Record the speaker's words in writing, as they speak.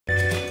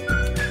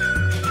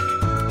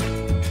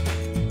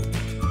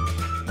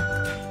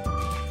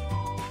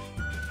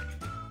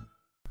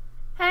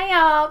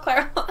y'all,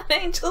 Claralot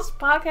Angels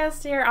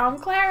podcast here. I'm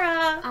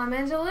Clara. I'm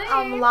Angeline.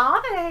 I'm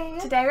Lottie.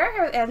 Today we're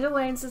here with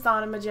Angeline's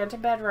design a magenta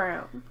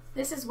bedroom.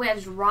 This is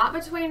wedged right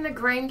between the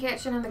green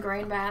kitchen and the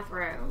green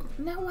bathroom.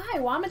 No way,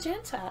 why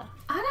magenta?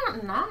 I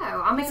don't know.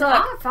 I mean, It's like-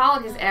 I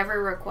followed his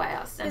every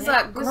request. And It's it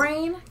like was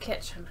green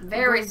kitchen.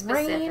 very green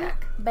specific.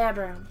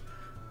 bedroom.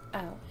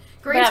 Oh.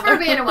 Green's for bathroom.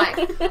 being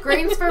awake.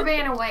 Green's for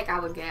being awake, I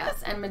would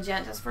guess. And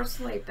magenta's for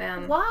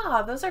sleeping.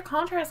 Wow, those are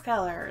contrast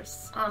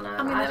colors. I know.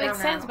 I mean, that makes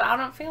don't sense, know. but I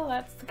don't feel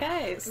that's the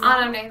case.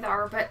 I don't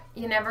either, but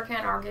you never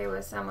can argue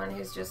with someone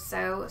who's just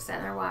so set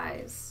in their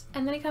ways.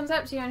 And then he comes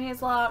up to you and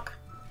he's like,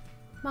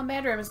 my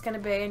bedroom is going to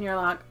be, and you're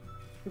like,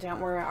 don't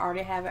worry, I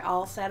already have it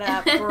all set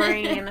up,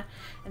 green.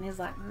 And he's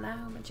like, no,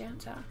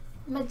 magenta.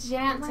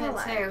 Magenta,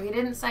 Really? too. He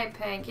didn't say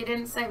pink. He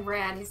didn't say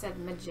red. He said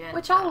magenta.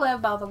 Which I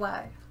love, by the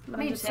way. But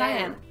Me I'm just too.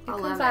 saying, I it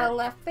love comes out it. of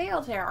left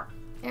field here.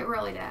 It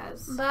really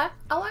does. But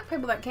I like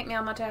people that keep me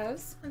on my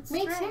toes. It's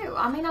Me true. too.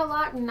 I mean, I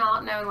like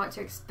not knowing what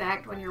to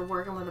expect when you're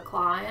working with a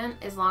client,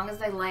 as long as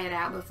they lay it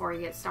out before you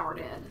get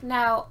started.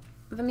 Now,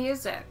 the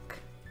music.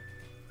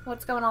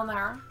 What's going on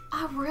there?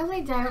 I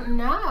really don't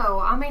know.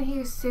 I mean,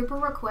 he super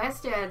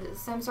requested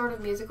some sort of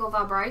musical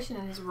vibration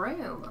in his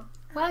room.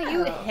 Well,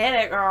 you Oh. hit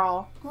it,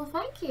 girl. Well,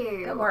 thank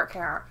you. Good work,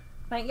 Kara.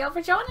 Thank y'all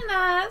for joining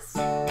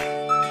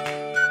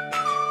us.